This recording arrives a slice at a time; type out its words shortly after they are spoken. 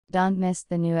Don't miss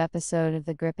the new episode of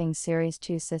the gripping series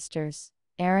Two Sisters,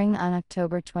 airing on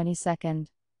October 22,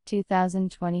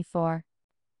 2024.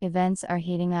 Events are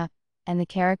heating up, and the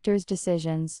characters'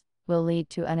 decisions will lead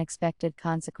to unexpected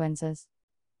consequences.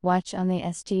 Watch on the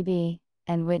STB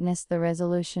and witness the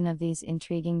resolution of these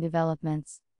intriguing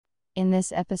developments. In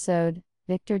this episode,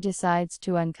 Victor decides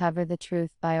to uncover the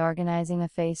truth by organizing a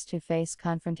face-to-face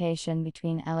confrontation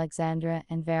between Alexandra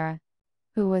and Vera,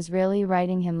 who was really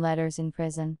writing him letters in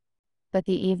prison. But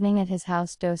the evening at his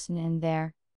house doesn't end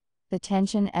there. The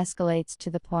tension escalates to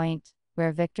the point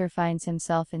where Victor finds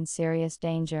himself in serious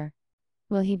danger.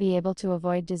 Will he be able to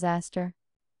avoid disaster?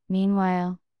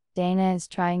 Meanwhile, Dana is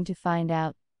trying to find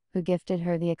out who gifted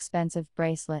her the expensive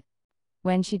bracelet.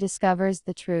 When she discovers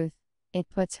the truth, it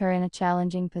puts her in a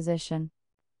challenging position.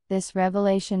 This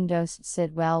revelation doesn't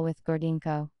sit well with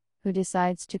Gordinko, who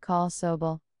decides to call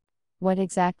Sobel. What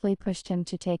exactly pushed him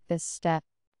to take this step?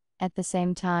 At the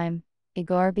same time,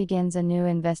 Igor begins a new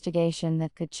investigation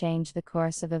that could change the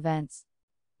course of events.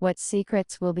 What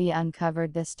secrets will be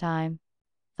uncovered this time?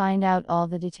 Find out all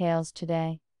the details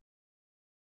today.